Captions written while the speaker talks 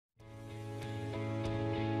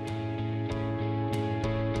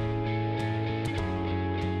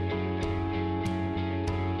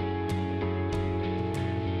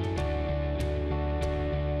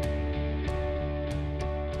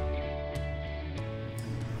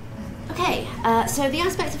Okay, so the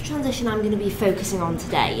aspect of transition I'm going to be focusing on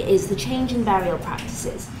today is the change in burial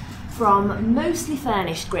practices from mostly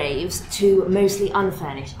furnished graves to mostly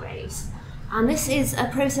unfurnished graves. And this is a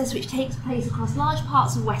process which takes place across large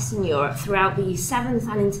parts of Western Europe throughout the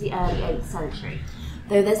 7th and into the early 8th century,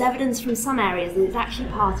 though there's evidence from some areas that it's actually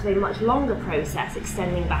part of a much longer process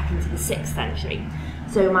extending back into the 6th century.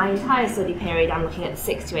 So my entire study period, I'm looking at the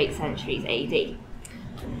 6th to 8th centuries AD.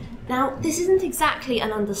 Now, this isn't exactly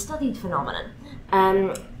an understudied phenomenon,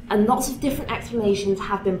 and lots of different explanations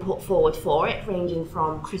have been put forward for it, ranging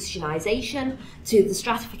from Christianization to the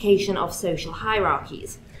stratification of social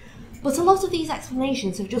hierarchies. But a lot of these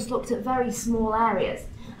explanations have just looked at very small areas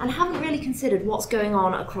and haven't really considered what's going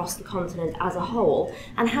on across the continent as a whole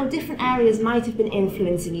and how different areas might have been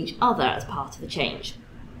influencing each other as part of the change.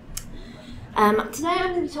 Today I'm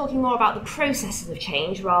going to be talking more about the processes of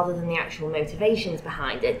change rather than the actual motivations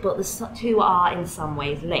behind it, but the two are in some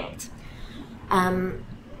ways linked. And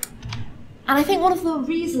I think one of the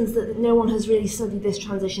reasons that no one has really studied this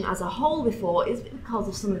transition as a whole before is because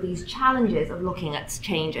of some of these challenges of looking at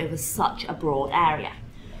change over such a broad area.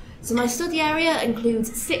 So my study area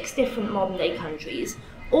includes 6 different modern-day countries,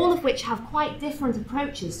 all of which have quite different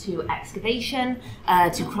approaches to excavation,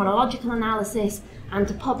 to chronological analysis, and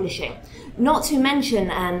to publishing. Not to mention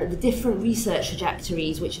the different research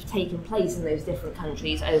trajectories which have taken place in those different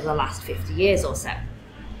countries over the last 50 years or so.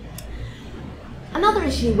 Another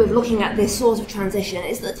issue with looking at this sort of transition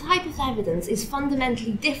is that the type of evidence is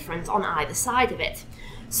fundamentally different on either side of it.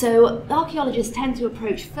 So archaeologists tend to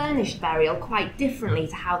approach furnished burial quite differently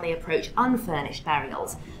to how they approach unfurnished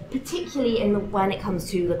burials, particularly when it comes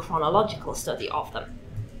to the chronological study of them.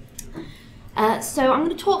 So I'm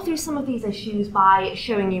going to talk through some of these issues by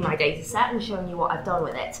showing you my data set and showing you what I've done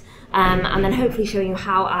with it, and then hopefully showing you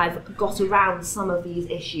how I've got around some of these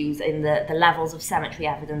issues in the levels of cemetery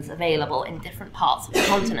evidence available in different parts of the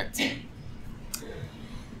continent.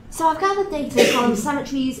 So I've gathered data from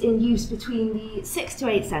cemeteries in use between the 6th to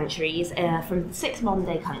 8th centuries from 6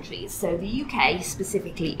 modern-day countries, so the UK,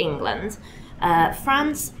 specifically England,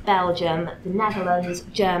 France, Belgium, the Netherlands,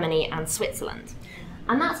 Germany and Switzerland.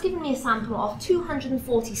 And that's given me a sample of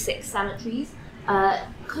 246 cemeteries,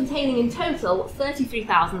 containing in total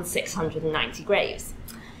 33,690 graves.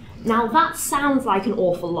 Now that sounds like an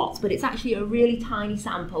awful lot, but it's actually a really tiny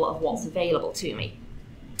sample of what's available to me.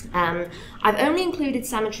 I've only included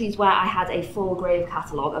cemeteries where I had a full grave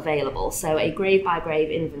catalogue available, so a grave-by-grave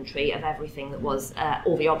inventory of everything that was,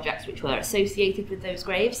 all the objects which were associated with those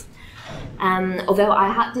graves. Although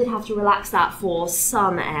I did have to relax that for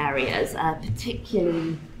some areas,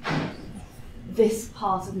 particularly this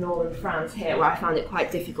part of northern France here, where I found it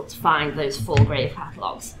quite difficult to find those full grave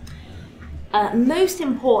catalogues. Most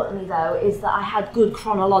importantly, though, is that I had good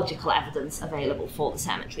chronological evidence available for the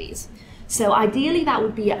cemeteries. So ideally that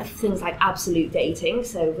would be things like absolute dating,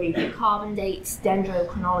 so radiocarbon dates,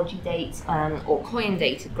 dendrochronology dates, or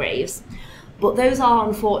coin-dated graves. But those are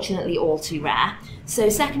unfortunately all too rare. So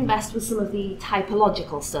second best was some of the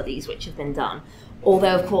typological studies which have been done,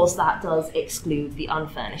 although of course that does exclude the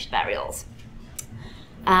unfurnished burials.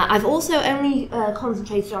 I've also only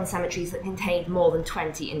concentrated on cemeteries that contained more than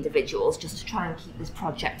 20 individuals, just to try and keep this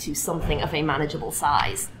project to something of a manageable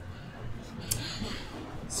size.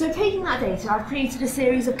 So taking that data, I've created a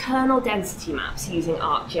series of kernel density maps using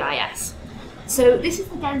ArcGIS. So this is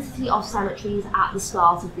the density of cemeteries at the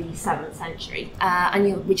start of the 7th century,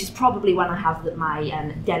 which is probably when I have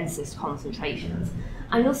my densest concentrations.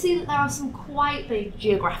 And you'll see that there are some quite big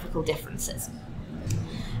geographical differences.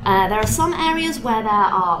 There are some areas where there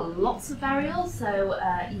are lots of burials, so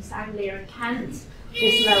East Anglia and Kent,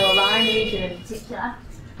 this lower Rhine region in particular.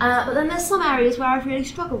 But then there's some areas where I've really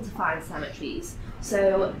struggled to find cemeteries.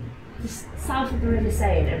 So south of the River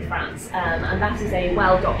Seine in France, and that is a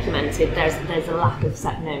well documented, there's a lack of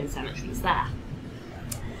known cemeteries there.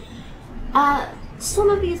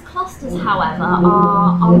 Some of these clusters, however,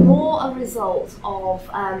 are more a result of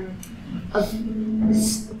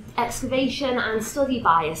excavation and study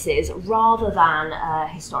biases rather than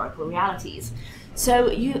historical realities.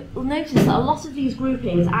 So you'll notice that a lot of these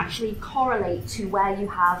groupings actually correlate to where you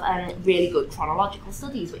have really good chronological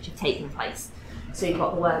studies which have taken place. So you've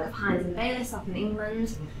got the work of Hines and Bayliss up in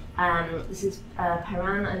England. This is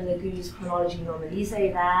Perrin and Legou's Chronologie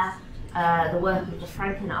Normalisée there. The work of the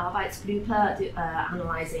Franken Arbeitsgruppe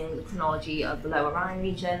analysing the chronology of the Lower Rhine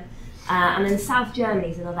region. And then South Germany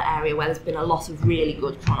is another area where there's been a lot of really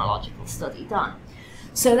good chronological study done.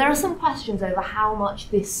 So there are some questions over how much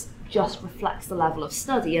this just reflects the level of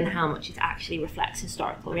study and how much it actually reflects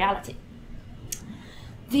historical reality.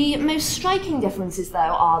 The most striking differences, though,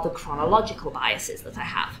 are the chronological biases that I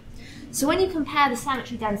have. So when you compare the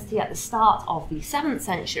cemetery density at the start of the 7th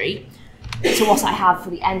century to what I have for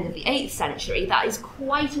the end of the 8th century, that is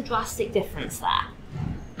quite a drastic difference there.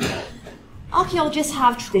 Archaeologists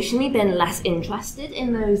have traditionally been less interested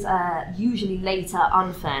in those usually later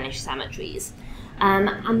unfurnished cemeteries. And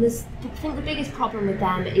I think the biggest problem with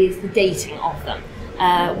them is the dating of them.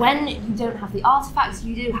 When you don't have the artifacts,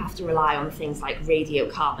 you do have to rely on things like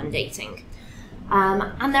radiocarbon dating.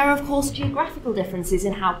 And there are, of course, geographical differences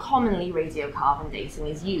in how commonly radiocarbon dating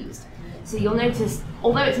is used. So you'll notice,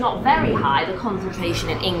 although it's not very high, the concentration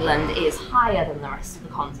in England is higher than the rest of the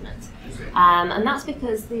continent. And that's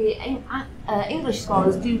because the English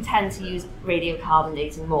scholars do tend to use radiocarbon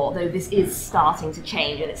dating more, though this is starting to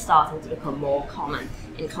change and it's starting to become more common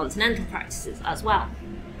in continental practices as well.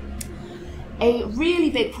 A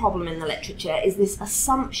really big problem in the literature is this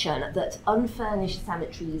assumption that unfurnished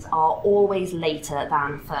cemeteries are always later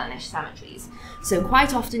than furnished cemeteries. So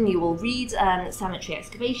quite often you will read cemetery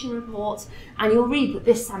excavation reports and you'll read that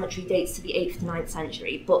this cemetery dates to the 8th to 9th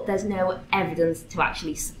century, but there's no evidence to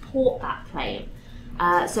actually support that claim.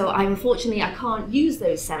 So unfortunately I can't use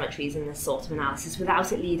those cemeteries in this sort of analysis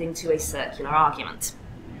without it leading to a circular argument.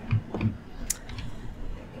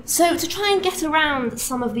 So to try and get around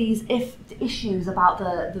some of these issues about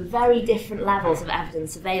the very different levels of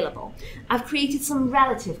evidence available, I've created some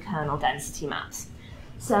relative kernel density maps.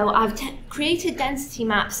 So I've created density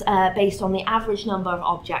maps based on the average number of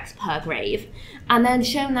objects per grave, and then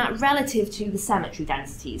shown that relative to the cemetery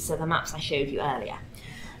densities, so the maps I showed you earlier.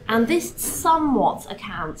 And this somewhat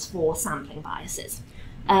accounts for sampling biases.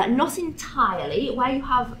 Not entirely. Where you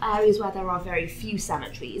have areas where there are very few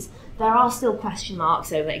cemeteries, there are still question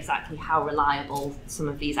marks over exactly how reliable some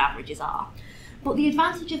of these averages are. But the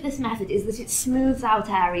advantage of this method is that it smooths out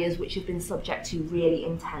areas which have been subject to really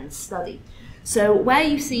intense study. So where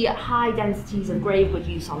you see high densities of gravewood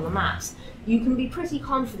use on the maps, you can be pretty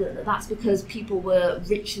confident that that's because people were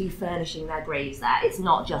richly furnishing their graves there. It's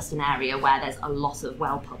not just an area where there's a lot of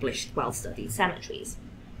well-published, well-studied cemeteries.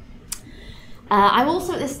 I've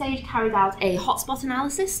also at this stage carried out a hotspot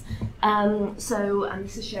analysis. And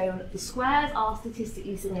this is shown, the squares are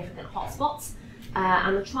statistically significant hotspots,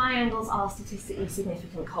 and the triangles are statistically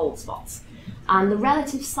significant cold spots. And the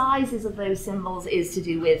relative sizes of those symbols is to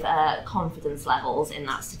do with confidence levels in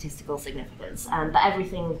that statistical significance, but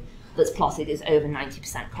everything that's plotted is over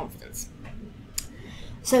 90% confidence.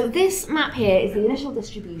 So this map here is the initial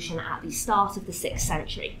distribution at the start of the 6th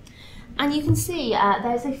century. And you can see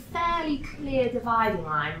there's a fairly clear dividing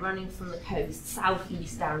line running from the coast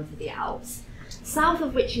southeast down to the Alps, south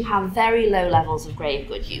of which you have very low levels of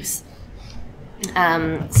gravegood use.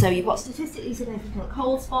 So you've got statistically significant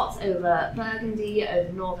cold spots over Burgundy,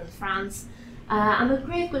 over northern France, and the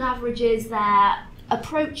gravegood averages, they're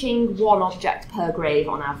approaching one object per grave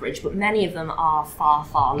on average, but many of them are far,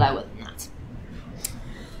 far lower than that.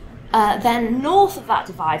 Then north of that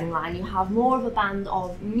dividing line you have more of a band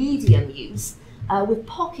of medium use with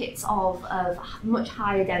pockets of much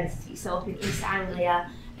higher density, so up in East Anglia,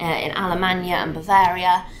 in Alamannia and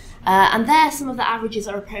Bavaria, and there some of the averages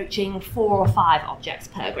are approaching 4 or 5 objects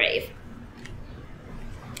per grave.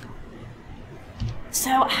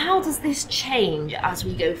 So how does this change as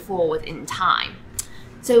we go forward in time?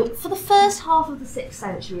 So for the first half of the 6th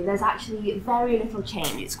century there's actually very little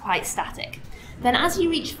change, it's quite static. Then as you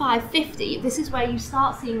reach 550, this is where you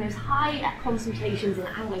start seeing those high concentrations in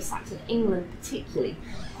Anglo-Saxon England particularly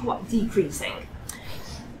decreasing.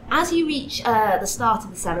 As you reach the start of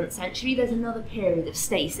the 7th century, there's another period of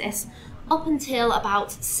stasis, up until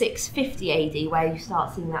about 650 AD, where you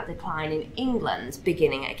start seeing that decline in England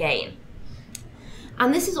beginning again.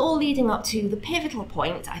 And this is all leading up to the pivotal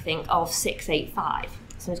point, I think, of 685.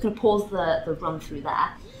 So I'm just going to pause the run through there.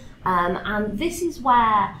 And this is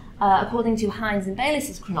where, according to Hines and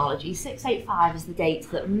Baylis's chronology, 685 is the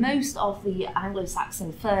date that most of the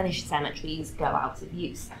Anglo-Saxon furnished cemeteries go out of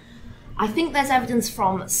use. I think there's evidence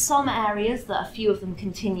from some areas that a few of them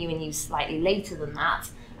continue in use slightly later than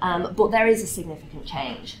that, but there is a significant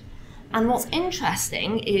change. And what's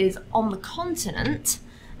interesting is on the continent,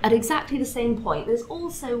 at exactly the same point, there's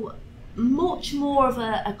also much more of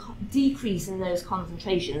a decrease in those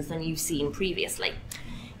concentrations than you've seen previously.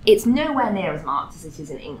 It's nowhere near as marked as it is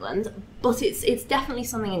in England, but it's definitely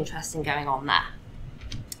something interesting going on there.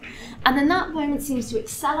 And then that moment seems to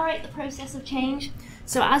accelerate the process of change.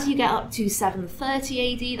 So as you get up to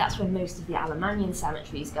 730 AD, that's when most of the Alamannian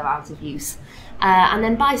cemeteries go out of use. And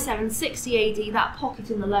then by 760 AD, that pocket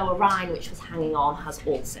in the lower Rhine, which was hanging on, has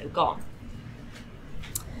also gone.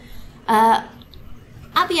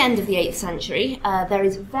 At the end of the 8th century, there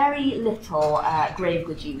is very little grave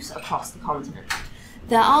goods use across the continent.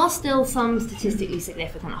 There are still some statistically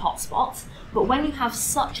significant hotspots, but when you have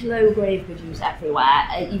such low grave goods use everywhere,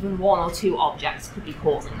 even one or two objects could be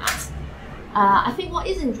causing that. I think what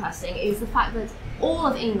is interesting is the fact that all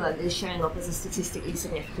of England is showing up as a statistically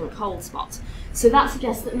significant cold spot. So that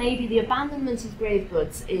suggests that maybe the abandonment of grave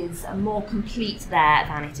goods is more complete there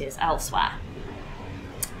than it is elsewhere.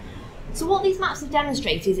 So what these maps have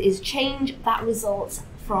demonstrated is change that results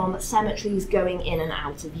from cemeteries going in and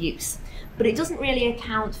out of use. But it doesn't really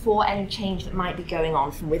account for any change that might be going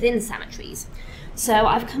on from within cemeteries. So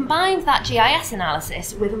I've combined that GIS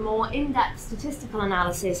analysis with a more in-depth statistical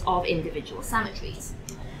analysis of individual cemeteries.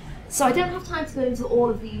 So I don't have time to go into all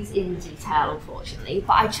of these in detail, unfortunately,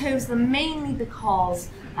 but I chose them mainly because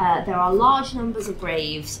there are large numbers of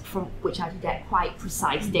graves from which I can get quite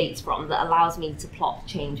precise dates from that allows me to plot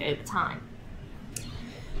change over time.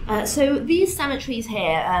 So these cemeteries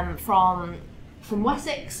here from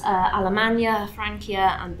Wessex, Alamannia,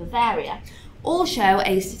 Francia and Bavaria all show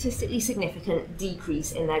a statistically significant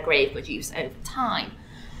decrease in their grave goods use over time.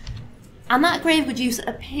 And that grave goods use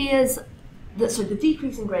appears, the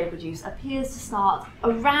decrease in grave goods use appears to start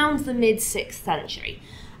around the mid-6th century.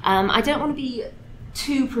 I don't want to be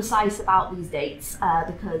too precise about these dates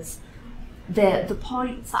because the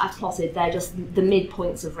points that I've plotted, they're just the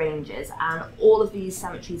midpoints of ranges, and all of these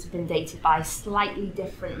cemeteries have been dated by slightly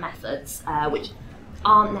different methods, which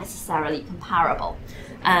aren't necessarily comparable.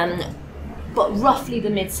 But roughly the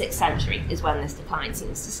mid-6th century is when this decline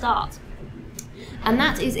seems to start. And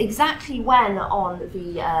that is exactly when, on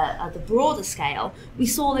the broader scale, we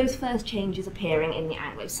saw those first changes appearing in the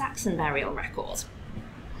Anglo-Saxon burial record.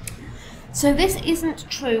 So this isn't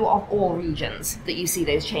true of all regions that you see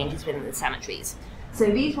those changes within the cemeteries. So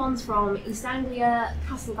these ones from East Anglia,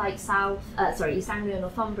 Castledyke South, East Anglia,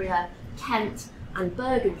 Northumbria, Kent and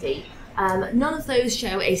Burgundy, none of those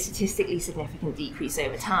show a statistically significant decrease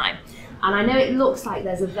over time. And I know it looks like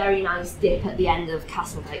there's a very nice dip at the end of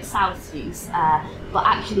Castledyke South's use, but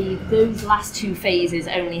actually those last two phases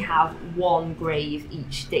only have one grave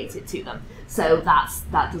each dated to them. So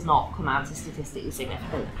that does not come out as statistically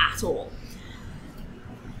significant at all.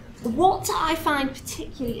 What I find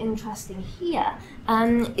particularly interesting here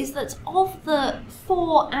is that of the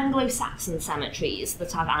 4 Anglo-Saxon cemeteries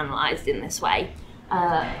that I've analysed in this way,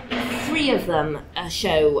 3 of them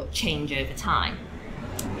show change over time.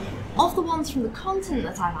 Of the ones from the continent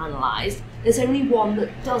that I've analysed, there's only one that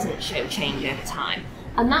doesn't show change over time,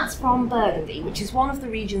 and that's from Burgundy, which is one of the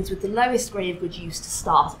regions with the lowest grave goods use to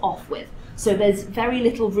start off with, so there's very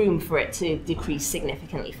little room for it to decrease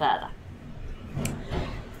significantly further.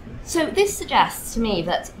 So this suggests to me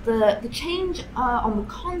that the change on the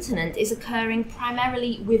continent is occurring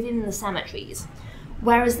primarily within the cemeteries,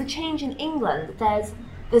 whereas the change in England,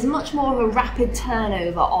 there's much more of a rapid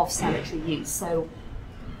turnover of cemetery use. So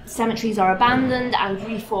cemeteries are abandoned and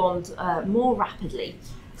reformed more rapidly.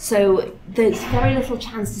 So there's very little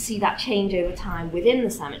chance to see that change over time within the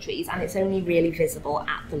cemeteries, and it's only really visible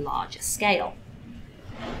at the larger scale.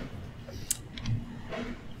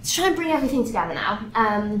 To try and bring everything together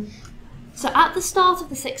now. So at the start of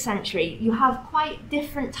the 6th century, you have quite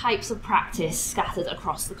different types of practice scattered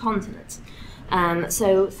across the continent.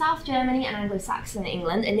 So South Germany and Anglo-Saxon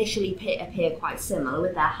England initially appear quite similar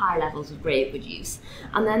with their high levels of grave goods use,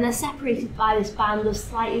 and then they're separated by this band of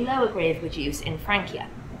slightly lower grave goods use in Francia.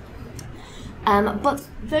 But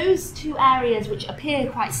those two areas, which appear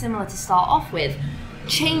quite similar to start off with,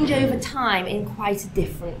 change over time in quite a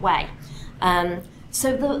different way.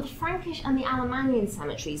 So the Frankish and the Alamannian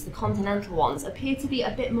cemeteries, the continental ones, appear to be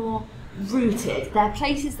a bit more rooted. They're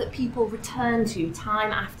places that people return to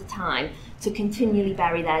time after time to continually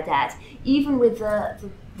bury their dead, even with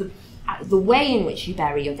the way in which you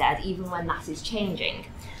bury your dead, even when that is changing.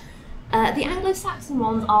 The Anglo-Saxon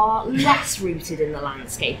ones are less rooted in the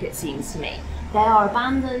landscape, it seems to me. They are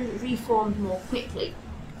abandoned, reformed more quickly.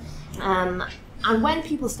 And when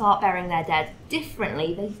people start burying their dead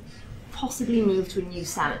differently, they possibly move to a new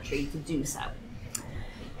cemetery to do so.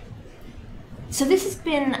 So this has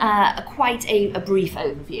been quite a brief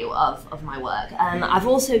overview of my work. I've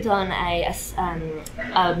also done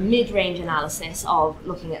a mid-range analysis of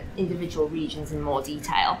looking at individual regions in more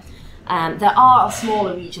detail. There are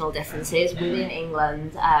smaller regional differences within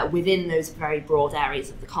England, within those very broad areas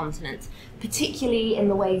of the continent, particularly in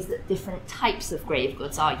the ways that different types of grave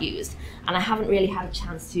goods are used, and I haven't really had a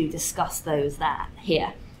chance to discuss those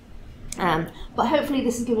here. But hopefully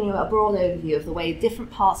this has given you a broad overview of the way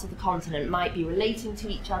different parts of the continent might be relating to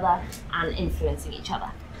each other and influencing each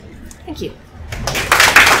other. Thank you.